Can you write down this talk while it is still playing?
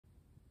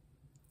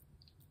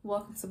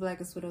Welcome to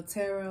Blackest Widow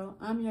Tarot.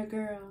 I'm your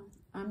girl.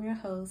 I'm your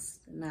host,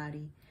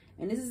 Nadi.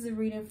 And this is a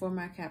reading for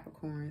my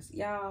Capricorns.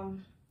 Y'all,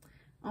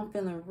 I'm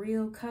feeling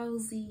real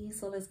cozy,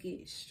 so let's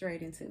get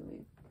straight into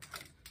it.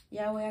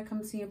 Yahweh, I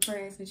come to your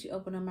prayers since you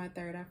open up my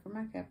third eye for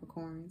my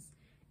Capricorns.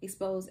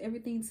 Expose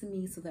everything to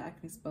me so that I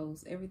can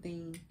expose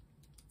everything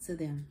to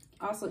them.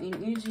 Also, any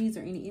energies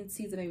or any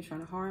entities that may be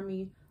trying to harm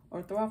me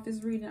or throw off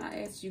this reading,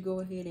 I ask you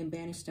go ahead and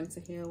banish them to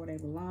hell where they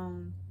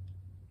belong.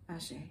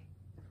 Ashe.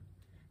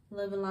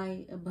 Love and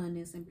light,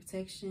 abundance, and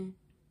protection.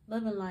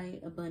 Love and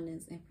light,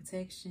 abundance, and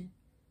protection.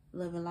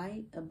 Love and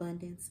light,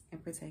 abundance,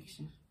 and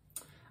protection.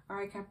 All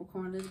right,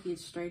 Capricorn, let's get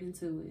straight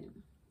into it.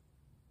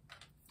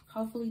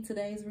 Hopefully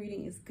today's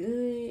reading is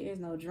good. There's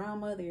no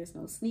drama. There's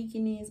no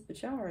sneakiness.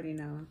 But y'all already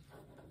know.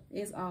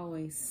 There's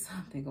always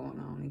something going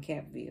on in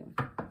Capville.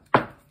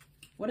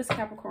 What does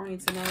Capricorn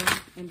need to know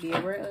and be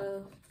aware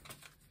of?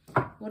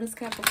 What does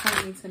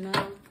Capricorn need to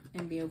know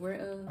and be aware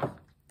of?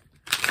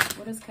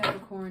 What does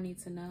Capricorn need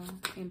to know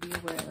and be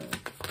aware of?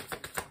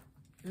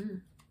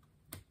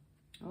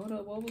 Hold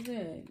up, what was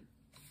that?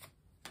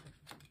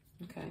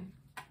 Okay.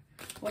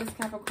 What does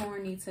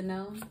Capricorn need to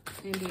know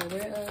and be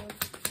aware of?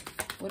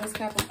 What does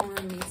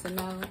Capricorn need to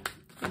know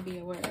and be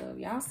aware of?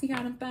 Y'all see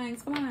how them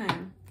things, come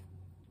on.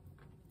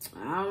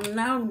 I don't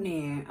know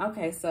then.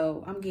 Okay,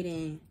 so I'm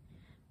getting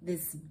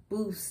this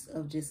boost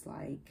of just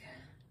like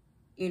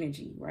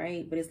energy,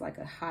 right? But it's like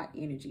a hot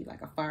energy,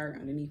 like a fire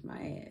underneath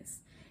my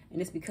ass. And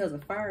it's because a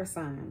fire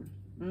sign,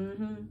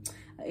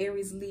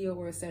 Aries, Leo,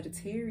 or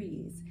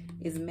Sagittarius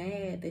is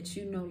mad that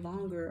you no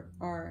longer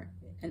are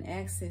an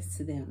access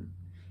to them.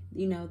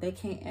 You know, they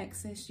can't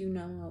access you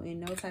in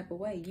no type of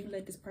way. You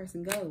let this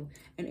person go.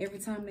 And every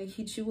time they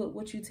hit you up,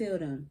 what you tell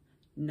them?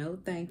 No,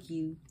 thank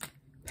you.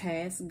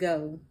 Pass,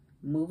 go.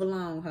 Move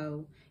along,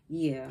 ho.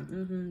 Yeah,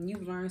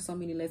 you've learned so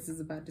many lessons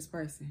about this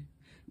person.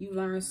 You've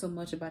learned so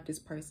much about this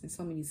person.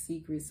 So many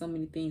secrets, so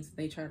many things that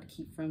they try to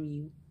keep from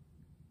you.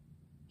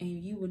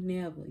 And you would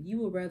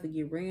rather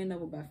get ran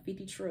over by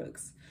 50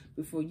 trucks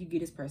before you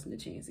get this person a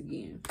chance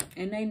again.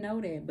 And they know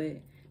that,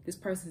 but this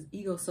person's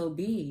ego so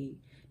big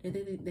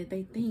that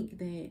they think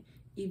that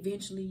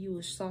eventually you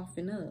will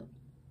soften up.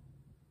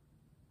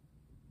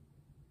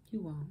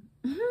 You won't.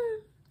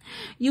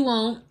 You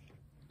won't,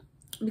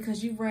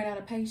 because you've run out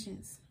of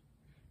patience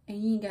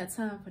and you ain't got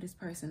time for this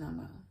person no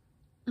more.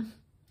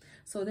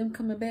 So them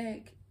coming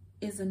back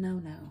is a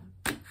no-no.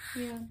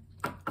 Yeah.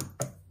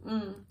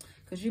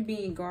 Because you're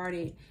being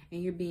guarded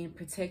and you're being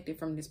protected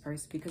from this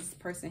person, because this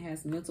person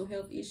has mental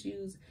health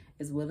issues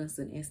as well as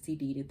an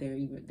STD that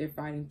they're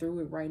fighting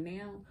through it right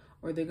now,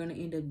 or they're going to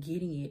end up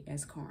getting it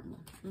as karma.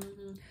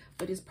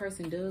 But this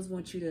person does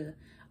want you to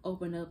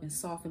open up and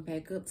soften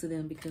back up to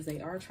them, because they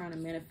are trying to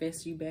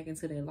manifest you back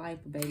into their life,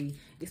 baby.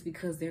 It's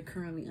because they're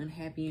currently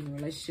unhappy in the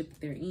relationship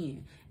that they're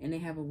in, and they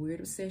have a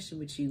weird obsession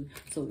with you.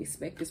 So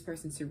expect this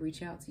person to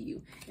reach out to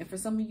you. And for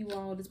some of you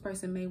all, this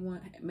person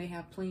may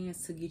have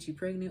plans to get you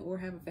pregnant or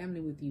have a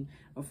family with you.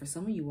 Or for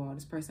some of you all,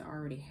 this person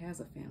already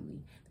has a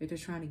family that they're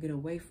trying to get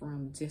away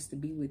from just to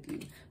be with you.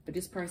 But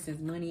this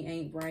person's money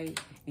ain't right,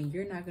 and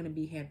you're not going to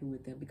be happy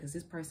with them, because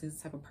this person is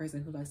the type of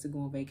person who likes to go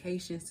on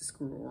vacations to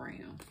screw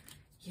around.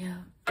 Yeah.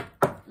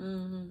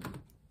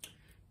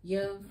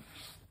 Yeah.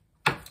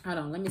 Hold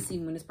on. Let me see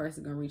when this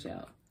person gonna reach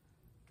out.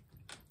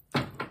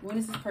 When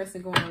is this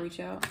person going to reach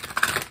out?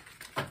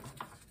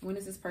 When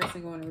is this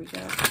person going to reach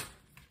out?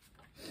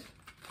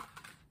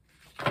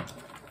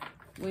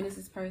 When is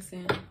this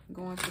person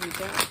going to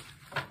reach out?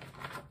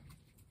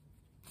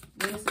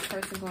 When is this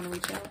person going to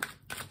reach out?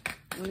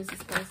 When is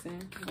this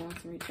person going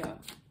to reach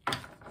out?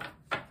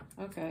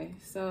 Okay,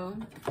 so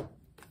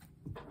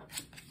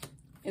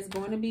it's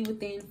going to be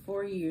within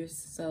 4 years.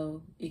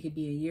 So it could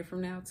be a year from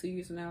now, 2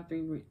 years from now,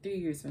 3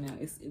 years from now.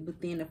 It's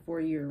within a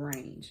 4-year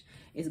range.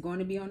 It's going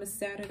to be on a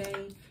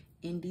Saturday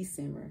in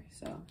December.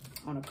 So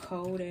on a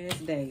cold ass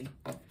day,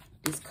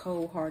 this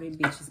cold-hearted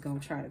bitch is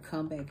going to try to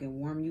come back and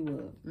warm you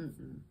up.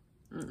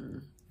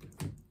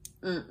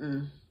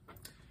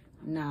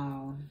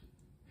 No.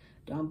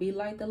 Don't be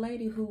like the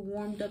lady who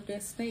warmed up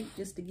that snake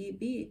just to get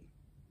bit.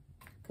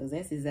 Because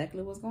that's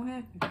exactly what's going to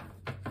happen.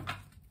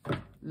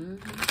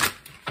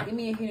 Give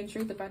me a hidden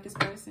truth about this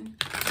person.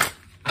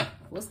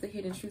 What's the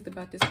hidden truth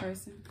about this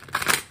person?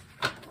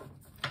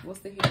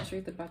 What's the hidden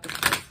truth about this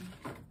person?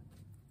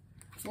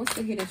 What's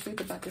the hidden truth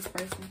about this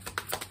person?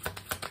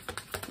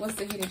 What's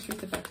the hidden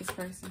truth about this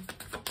person?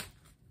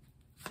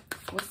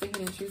 What's the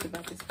hidden truth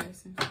about this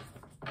person?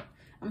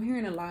 I'm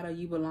hearing a lot of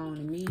you belong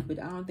to me,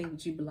 but I don't think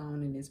that you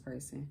belong in this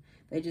person.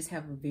 They just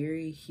have a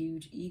very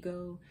huge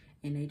ego,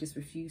 and they just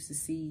refuse to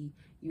see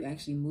you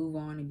actually move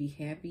on and be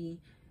happy.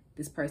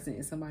 This person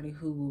is somebody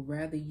who will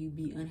rather you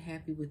be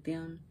unhappy with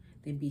them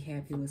than be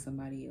happy with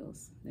somebody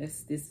else.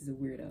 This is a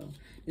weirdo.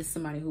 This is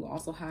somebody who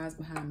also hides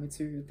behind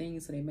material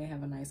things. So they may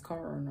have a nice car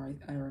or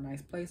a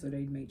nice place, or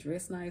they may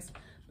dress nice,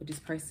 but this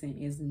person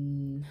is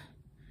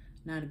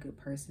not a good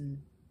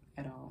person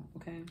at all.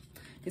 Okay,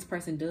 this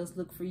person does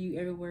look for you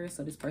everywhere.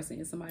 So this person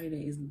is somebody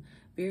that is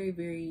very,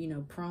 very,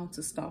 prone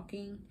to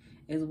stalking,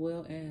 as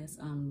well as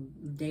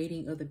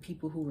dating other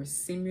people who are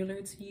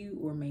similar to you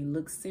or may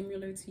look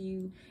similar to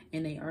you,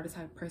 and they are the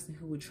type of person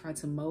who would try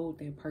to mold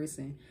their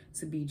person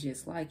to be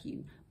just like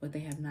you, but they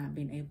have not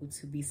been able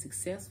to be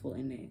successful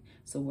in that.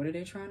 So what are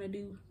they trying to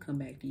do? Come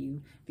back to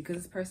you, because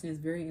this person is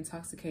very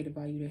intoxicated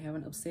by you. They have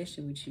an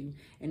obsession with you,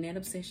 and that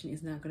obsession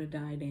is not going to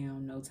die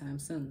down no time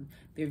soon.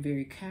 They're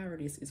very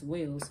cowardice as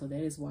well, so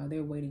that is why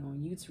they're waiting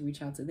on you to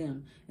reach out to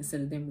them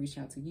instead of them reach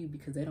out to you,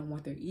 because they don't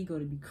want their ego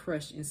to be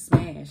crushed and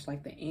smashed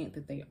like the ant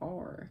that they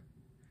are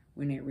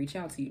when they reach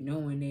out to you,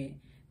 knowing that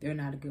they're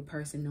not a good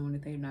person, knowing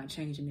that they're not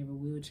changing, never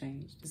will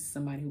change. This is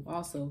somebody who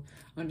also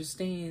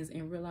understands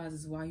and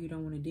realizes why you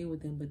don't want to deal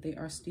with them, but they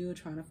are still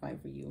trying to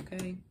fight for you,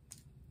 okay?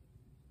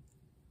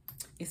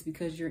 It's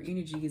because your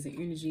energy is an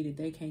energy that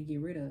they can't get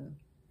rid of.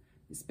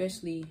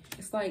 Especially,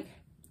 it's like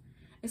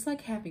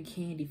having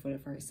candy for the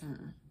first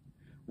time.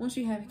 Once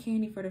you have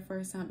candy for the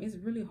first time, it's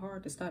really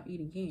hard to stop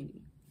eating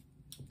candy.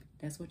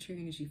 That's what your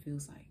energy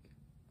feels like.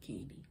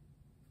 Candy.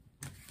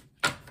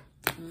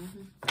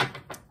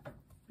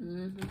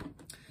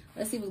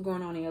 Let's see what's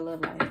going on in your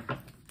love life.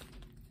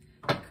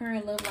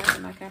 Current love life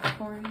in my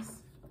Capricorns.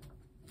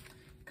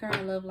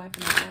 Current love life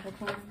in my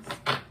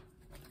Capricorns.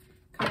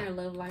 Current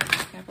love life in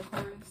my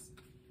Capricorns.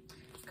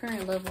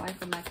 Current love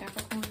life in my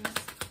Capricorns.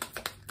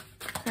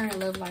 Current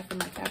love life in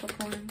my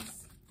Capricorns.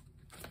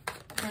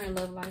 Current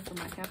love life in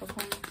my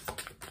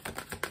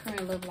Capricorns.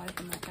 Current love life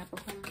in my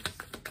Capricorns.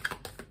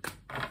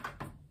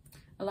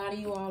 A lot of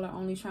you all are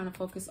only trying to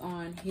focus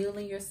on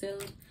healing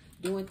yourself,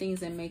 doing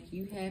things that make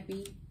you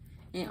happy.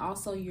 And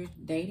also you're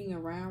dating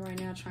around right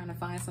now, trying to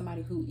find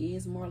somebody who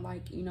is more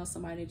like, you know,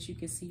 somebody that you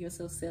can see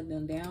yourself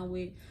settling down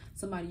with,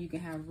 somebody you can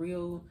have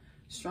real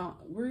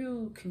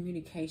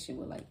communication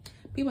with. Like,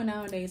 people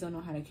nowadays don't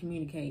know how to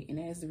communicate, and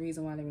that's the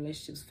reason why the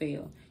relationships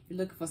fail. You're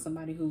looking for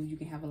somebody who you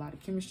can have a lot of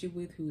chemistry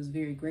with, who is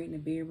very great in the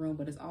bedroom,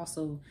 but is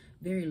also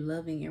very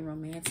loving and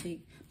romantic.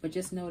 But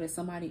just know that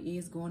somebody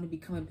is going to be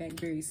coming back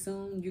very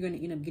soon. You're going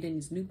to end up getting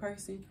this new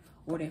person,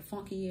 or that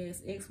funky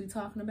ass ex we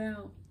talking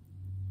about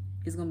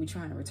is going to be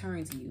trying to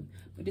return to you.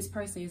 But this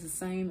person is the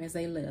same as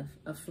they left.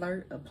 A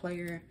flirt, a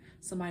player,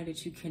 somebody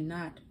that you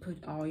cannot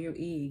put all your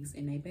eggs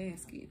in a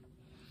basket.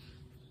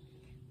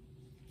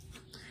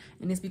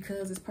 And it's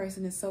because this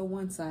person is so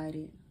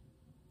one-sided.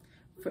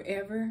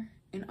 Forever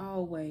and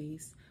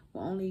always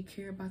will only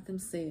care about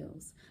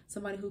themselves.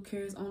 Somebody who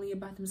cares only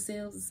about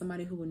themselves is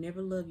somebody who will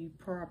never love you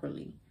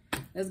properly.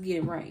 Let's get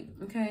it right,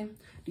 okay?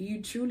 Do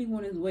you truly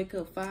want to wake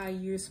up 5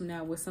 years from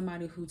now with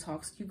somebody who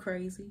talks you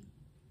crazy,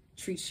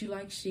 treats you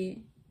like shit,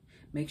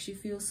 makes you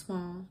feel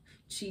small,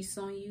 cheats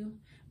on you,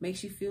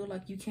 makes you feel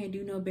like you can't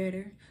do no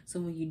better? So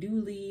when you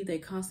do leave, they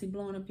constantly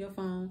blowing up your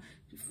phone,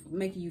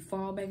 making you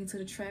fall back into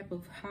the trap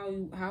of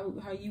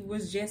how you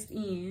was just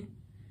in.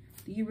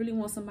 Do you really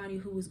want somebody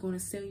who is going to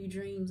sell you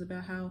dreams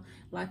about how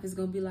life is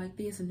going to be like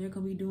this, and they're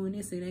going to be doing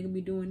this, and they're going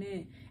to be doing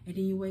that, and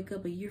then you wake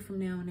up a year from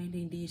now and they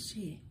didn't did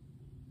shit?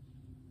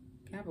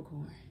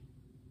 Capricorn,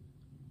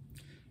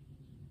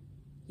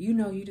 you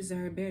know you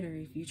deserve better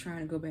if you're trying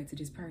to go back to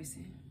this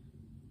person.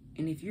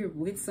 And if you're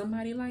with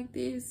somebody like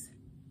this,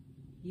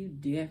 you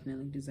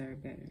definitely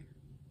deserve better.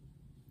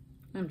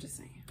 I'm just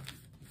saying.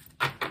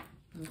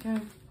 Okay?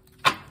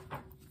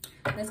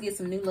 Let's get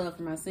some new love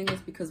for my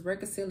singles, because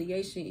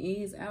reconciliation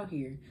is out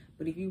here.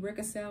 But if you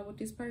reconcile with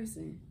this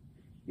person,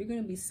 you're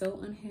going to be so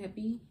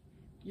unhappy.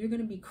 You're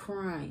going to be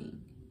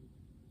crying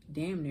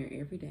damn near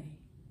every day.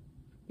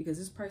 Because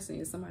this person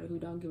is somebody who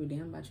don't give a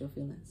damn about your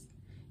feelings.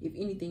 If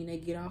anything, they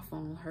get off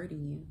on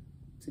hurting you,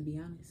 to be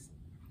honest.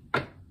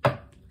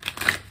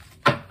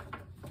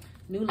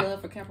 New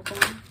love for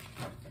Capricorn.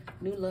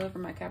 New love for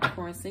my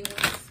Capricorn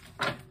singles.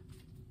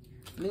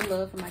 New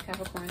love for my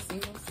Capricorn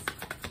singles.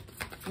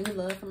 New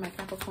love for my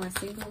Capricorn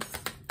singles.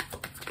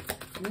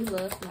 New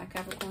love for my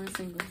Capricorn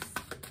singles.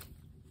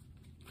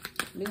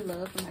 New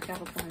love for my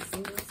Capricorn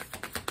singles.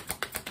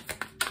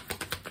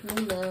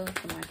 New love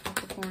for my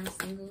Capricorn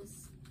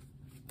singles.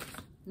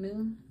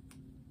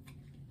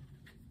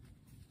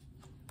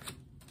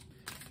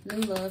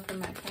 New love for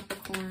my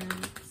Capricorn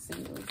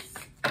singles.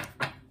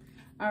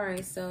 All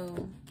right,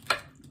 so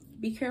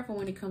be careful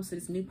when it comes to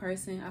this new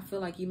person. I feel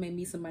like you may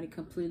meet somebody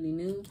completely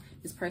new.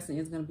 This person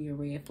is going to be a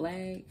red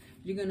flag.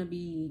 You're going to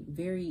be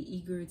very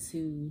eager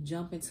to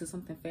jump into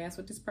something fast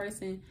with this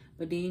person,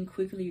 but then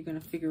quickly you're going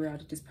to figure out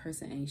that this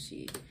person ain't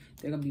shit.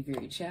 They're going to be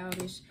very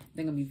childish.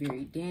 They're going to be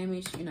very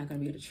damaged. You're not going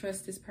to be able to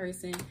trust this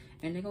person,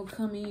 and they're going to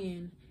come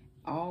in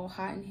all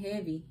hot and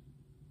heavy,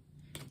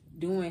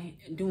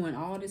 doing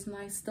all this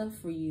nice stuff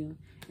for you,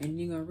 and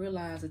you're gonna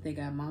realize that they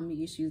got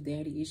mommy issues,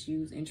 daddy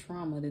issues, and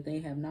trauma that they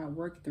have not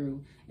worked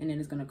through, and then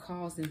it's gonna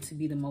cause them to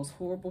be the most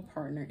horrible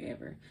partner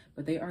ever.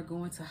 But they are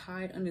going to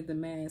hide under the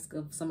mask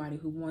of somebody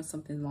who wants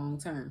something long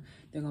term.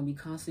 They're gonna be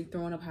constantly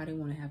throwing up how they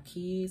want to have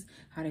kids,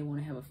 how they want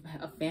to have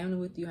a family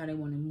with you, how they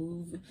want to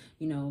move,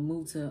 you know,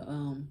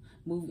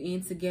 move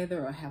in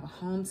together or have a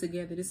home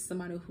together. This is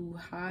somebody who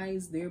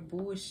hides their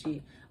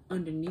bullshit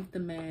underneath the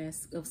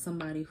mask of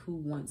somebody who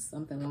wants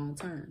something long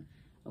term.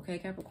 Okay,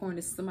 Capricorn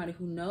is somebody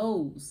who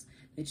knows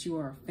that you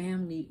are a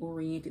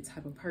family-oriented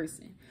type of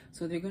person.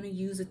 So they're going to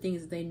use the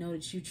things that they know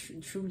that you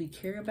truly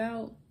care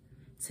about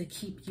to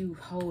keep you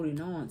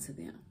holding on to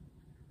them.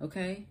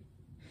 Okay?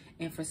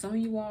 And for some of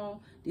you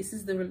all, this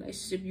is the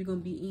relationship you're going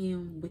to be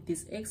in with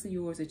this ex of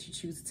yours that you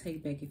choose to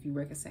take back if you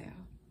reconcile.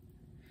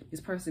 This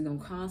person going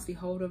to constantly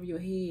hold over your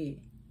head.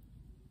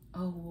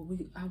 Oh, well,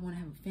 I want to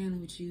have a family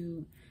with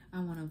you. I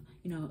want to,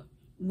 you know,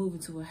 move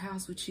into a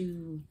house with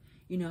you.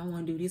 You know, I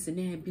want to do this and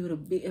that, build a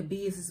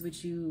business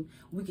with you.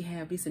 We can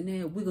have this and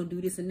that. We're going to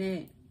do this and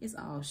that. It's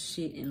all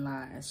shit and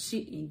lies.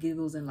 Shit and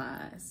giggles and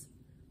lies.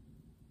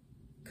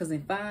 Because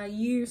in 5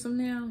 years from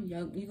now,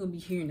 you're going to be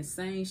hearing the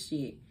same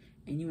shit.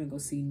 And you ain't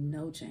going to see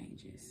no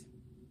changes.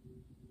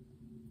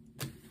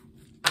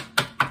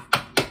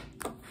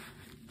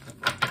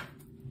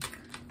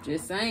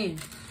 Just saying.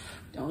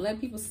 Don't let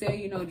people sell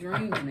you no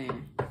dreams,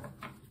 man.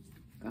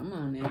 Come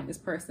on now. This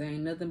person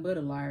ain't nothing but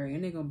a liar.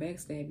 And they're going to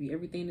backstab you.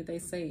 Everything that they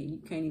say, you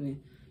can't even,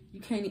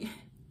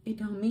 it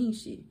don't mean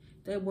shit.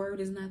 That word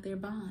is not their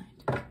bond.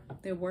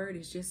 That word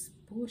is just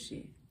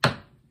bullshit.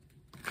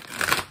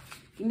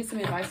 Give me some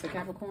advice for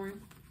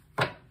Capricorn.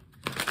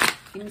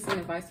 Give me some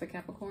advice for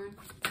Capricorn.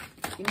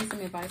 Give me some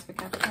advice for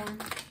Capricorn.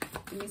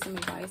 Give me some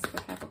advice for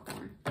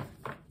Capricorn.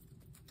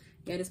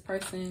 Yeah, this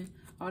person,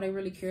 all they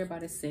really care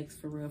about is sex,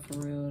 for real, for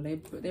real.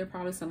 They're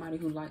probably somebody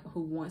who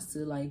wants to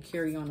like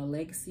carry on a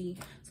legacy.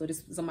 So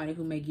this is somebody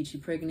who may get you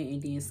pregnant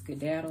and then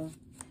skedaddle.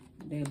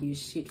 They'll be a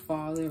shit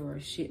father or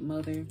a shit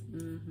mother.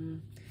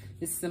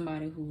 This is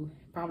somebody who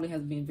probably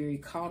has been very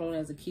coddled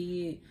as a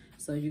kid.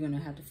 So you're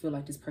gonna have to feel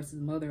like this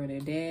person's mother or their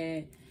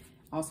dad.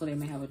 Also, they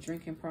may have a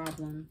drinking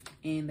problem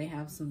and they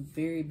have some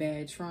very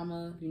bad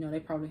trauma. You know, they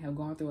probably have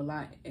gone through a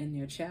lot in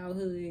their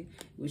childhood,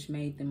 which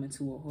made them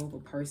into a horrible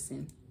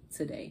person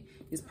today.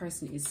 This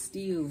person is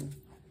still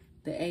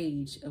the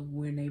age of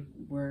when they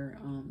were,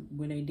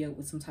 when they dealt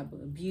with some type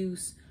of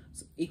abuse.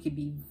 So it could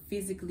be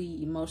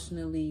physically,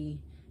 emotionally,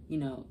 you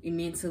know,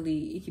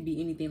 mentally, it could be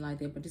anything like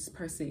that. But this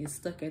person is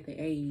stuck at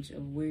the age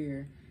of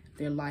where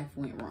their life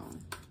went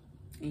wrong.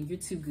 And you're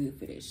too good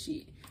for that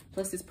shit.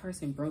 Plus, this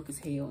person broke as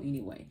hell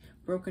anyway.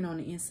 Broken on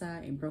the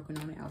inside and broken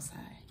on the outside.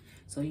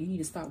 So you need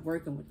to stop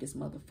working with this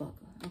motherfucker,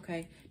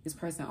 okay? This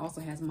person also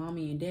has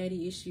mommy and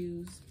daddy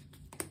issues.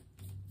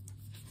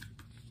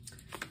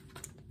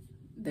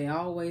 They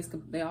always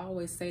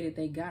say that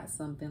they got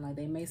something. Like,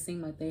 they may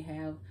seem like they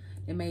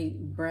may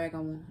brag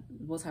on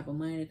what type of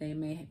money that they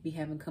may be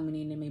having coming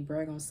in. They may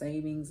brag on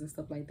savings and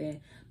stuff like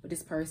that. But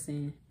this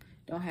person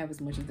don't have as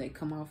much as they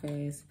come off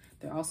as.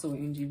 They're also an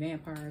energy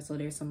vampire, so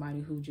there's somebody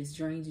who just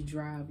drains you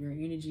dry of your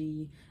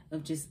energy,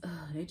 of just,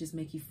 they just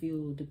make you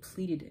feel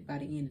depleted by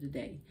the end of the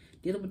day.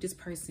 Dealing with this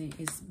person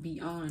is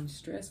beyond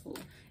stressful.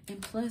 And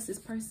plus, this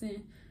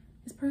person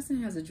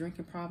has a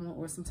drinking problem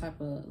or some type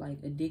of like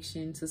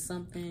addiction to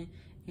something.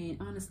 And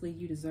honestly,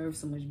 you deserve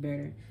so much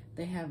better.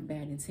 They have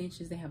bad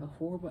intentions. They have a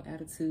horrible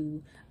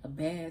attitude, a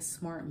bad,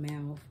 smart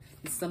mouth.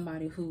 It's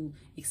somebody who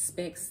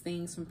expects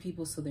things from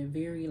people, so they're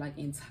very like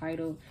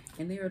entitled.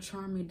 And they're a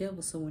charming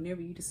devil. So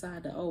whenever you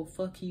decide to, oh,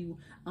 fuck you,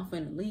 I'm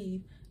finna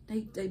leave,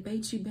 they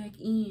bait you back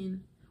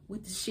in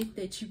with the shit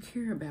that you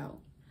care about.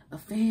 A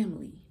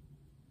family,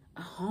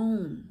 a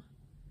home,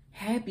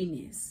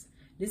 happiness.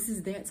 This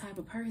is that type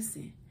of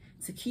person.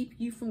 To keep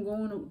you from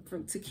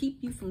to keep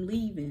you from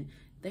leaving,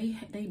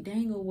 they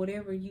dangle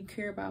whatever you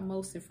care about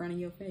most in front of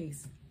your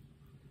face.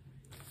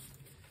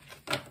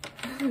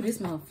 Oh, this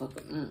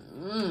motherfucker.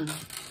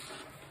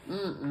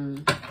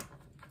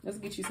 Let's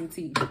get you some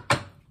tea.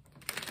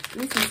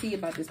 Give me some tea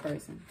about this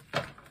person.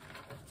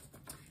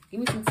 Give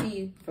me some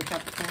tea for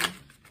Capricorn.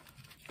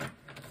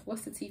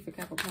 What's the tea for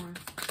Capricorn?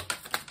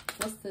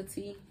 What's the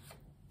tea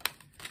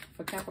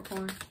for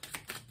Capricorn?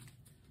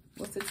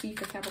 What's the tea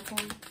for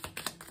Capricorn?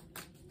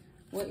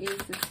 What is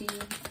the tea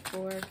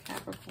for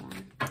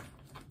Capricorn?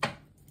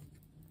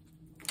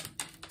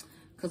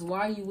 Because why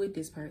are you with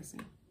this person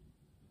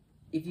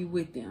if you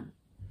with them?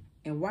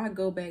 And why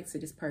go back to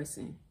this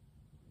person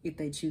if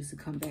they choose to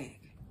come back?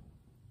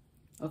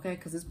 Okay,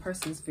 because this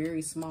person is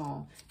very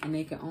small and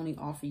they can only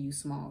offer you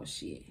small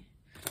shit.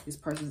 This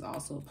person is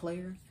also a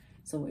player.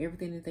 So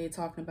everything that they're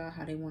talking about,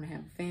 how they want to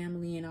have a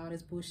family and all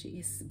this bullshit,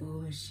 it's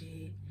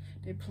bullshit.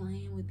 They're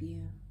playing with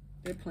you.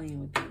 They're playing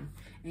with you.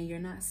 And you're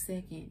not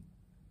second.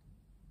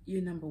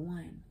 You're number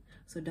one.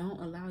 So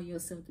don't allow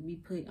yourself to be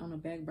put on a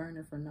back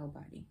burner for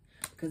nobody.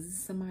 Because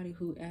it's somebody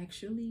who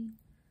actually,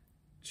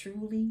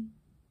 truly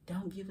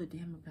don't give a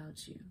damn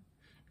about you.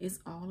 It's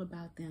all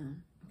about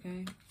them.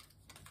 Okay?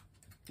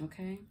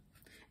 Okay?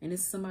 And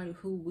it's somebody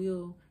who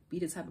will be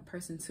the type of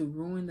person to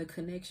ruin the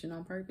connection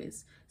on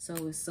purpose.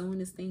 So as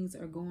soon as things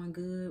are going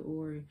good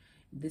or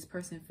this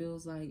person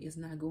feels like it's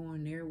not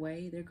going their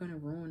way, they're going to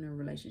ruin their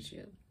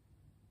relationship.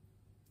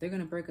 They're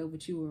going to break up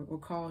with you or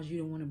cause you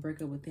to want to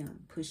break up with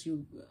them.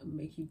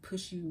 Make you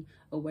push you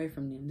away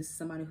from them. This is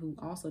somebody who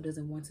also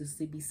doesn't want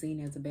to be seen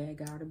as a bad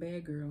guy or a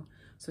bad girl.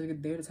 So they're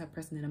the type of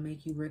person that'll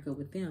make you break up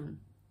with them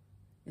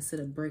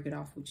instead of break it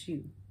off with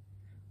you.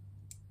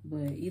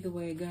 But either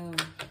way it goes,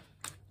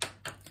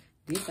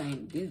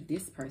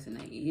 This person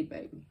ain't it,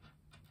 baby.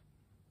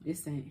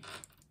 This ain't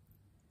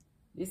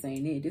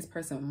it. This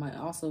person might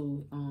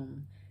also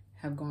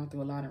have gone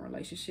through a lot of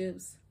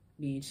relationships,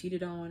 being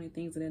cheated on and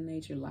things of that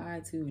nature,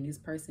 lied to, and this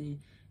person,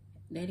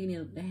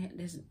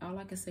 that's all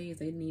I can say is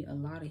they need a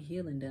lot of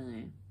healing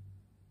done.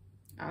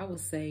 I would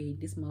say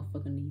this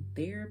motherfucker need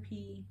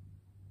therapy,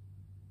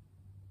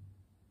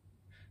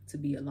 to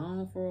be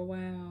alone for a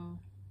while,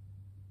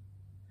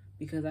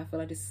 because I feel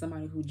like this is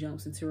somebody who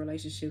jumps into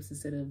relationships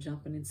instead of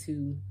jumping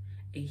into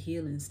a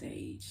healing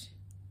stage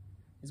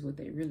is what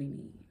they really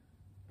need.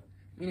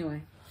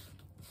 Anyway,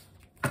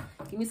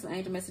 give me some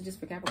angel messages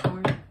for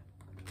Capricorn.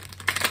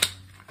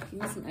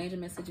 Give me some angel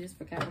messages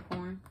for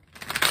Capricorn.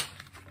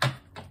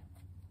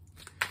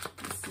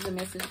 This is a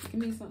message. Give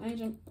me some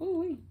angel.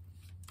 Ooh,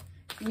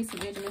 give me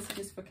some angel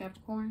messages for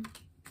Capricorn.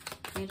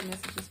 Angel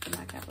messages for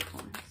my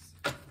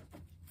Capricorns.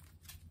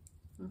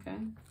 Okay.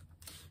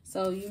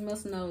 So you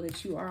must know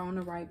that you are on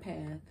the right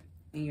path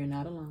and you're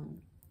not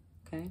alone.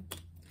 Okay.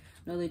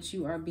 Know that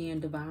you are being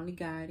divinely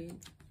guided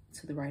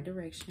to the right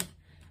direction.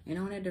 And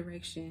on that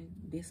direction,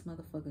 this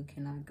motherfucker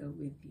cannot go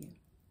with you.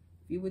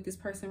 If you're with this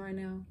person right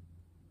now,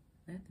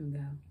 let them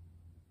go.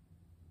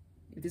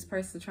 If this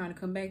person is trying to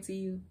come back to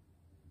you,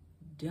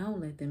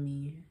 don't let them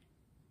in.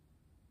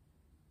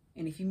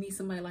 And if you meet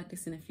somebody like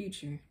this in the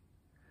future,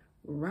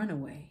 run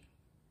away.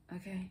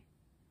 Okay?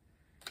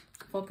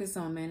 Focus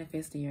on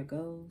manifesting your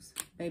goals,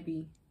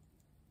 baby,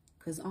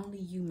 because only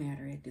you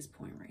matter at this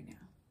point right now.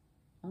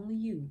 Only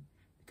you.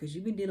 Because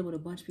you've been dealing with a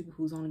bunch of people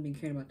who's only been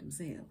caring about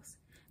themselves.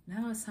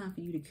 Now it's time for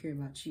you to care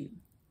about you.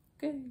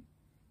 Okay?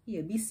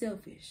 Yeah, be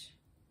selfish.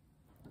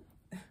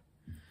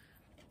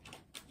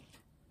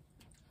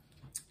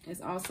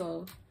 It's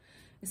also,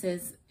 it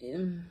says,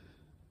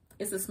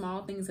 it's the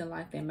small things in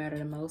life that matter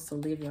the most, so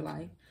live your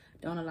life.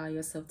 Don't allow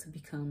yourself to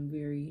become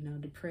very,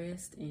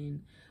 depressed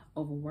and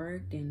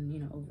overworked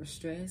and,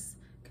 overstressed.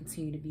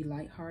 Continue to be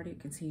lighthearted,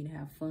 continue to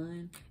have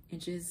fun,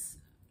 and just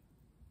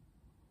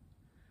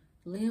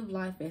live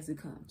life as it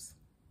comes.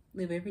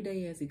 Live every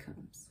day as it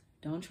comes.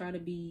 Don't try to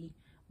be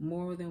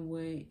more than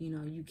what,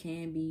 you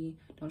can be.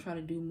 Don't try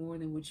to do more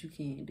than what you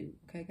can do.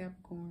 Okay,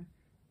 Capricorn?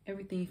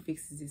 Everything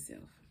fixes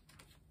itself.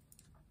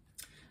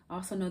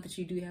 Also know that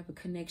you do have a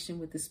connection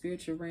with the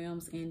spiritual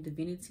realms and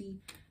divinity.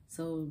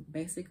 So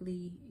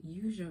basically,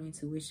 use your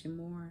intuition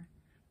more.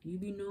 You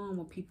be knowing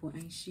when people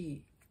ain't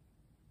shit,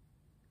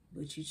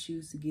 but you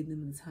choose to give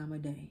them the time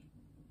of day.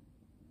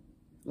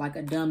 Like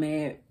a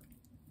dumbass.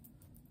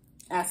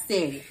 I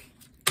said it.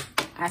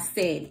 I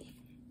said it.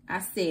 I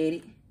said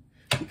it.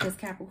 Because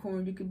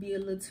Capricorn, you could be a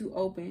little too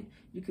open.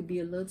 You could be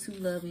a little too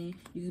loving.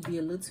 You could be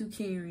a little too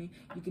caring.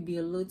 You could be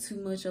a little too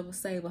much of a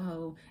saver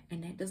hoe,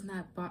 and that does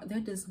not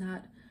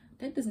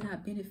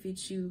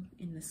benefit you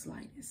in the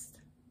slightest.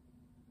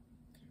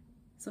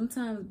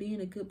 Sometimes being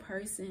a good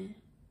person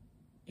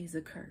is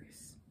a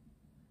curse.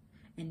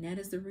 And that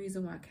is the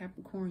reason why,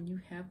 Capricorn,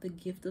 you have the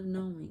gift of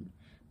knowing,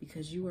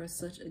 because you are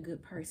such a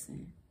good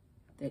person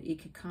that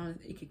it could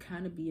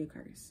kind of be a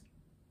curse.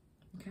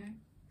 Okay?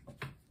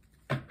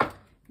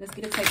 Let's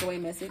get a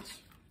takeaway message.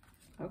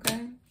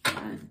 Okay?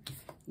 Fine.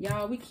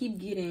 Y'all, we keep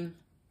getting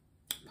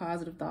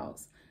positive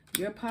thoughts.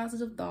 Your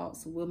positive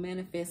thoughts will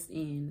manifest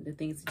in the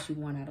things that you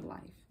want out of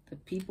life. The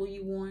people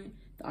you want,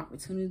 the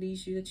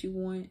opportunities that you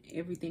want,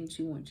 everything that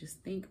you want.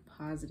 Just think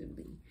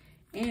positively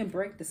and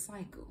break the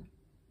cycle.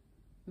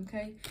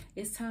 Okay?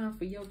 It's time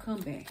for your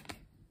comeback.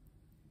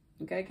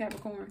 Okay,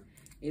 Capricorn?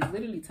 It's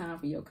literally time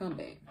for your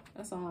comeback.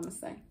 That's all I'm going to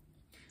say.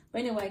 But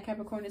anyway,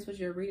 Capricorn, this was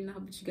your reading. I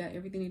hope that you got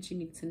everything that you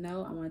need to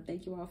know. I want to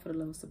thank you all for the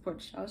love and support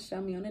that y'all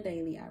show me on the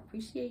daily. I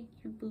appreciate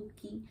you,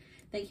 Bookie.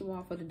 Thank you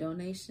all for the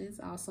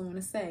donations. I also want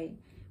to say,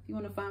 if you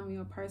want to find me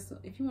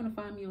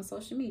on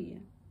social media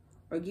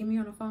or get me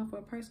on the phone for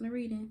a personal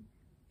reading,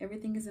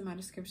 everything is in my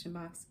description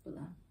box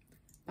below.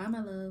 Bye, my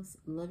loves.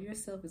 Love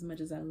yourself as much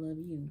as I love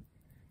you.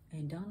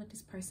 And don't let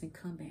this person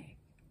come back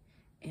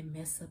and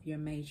mess up your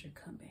major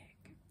comeback.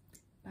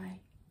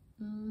 Bye.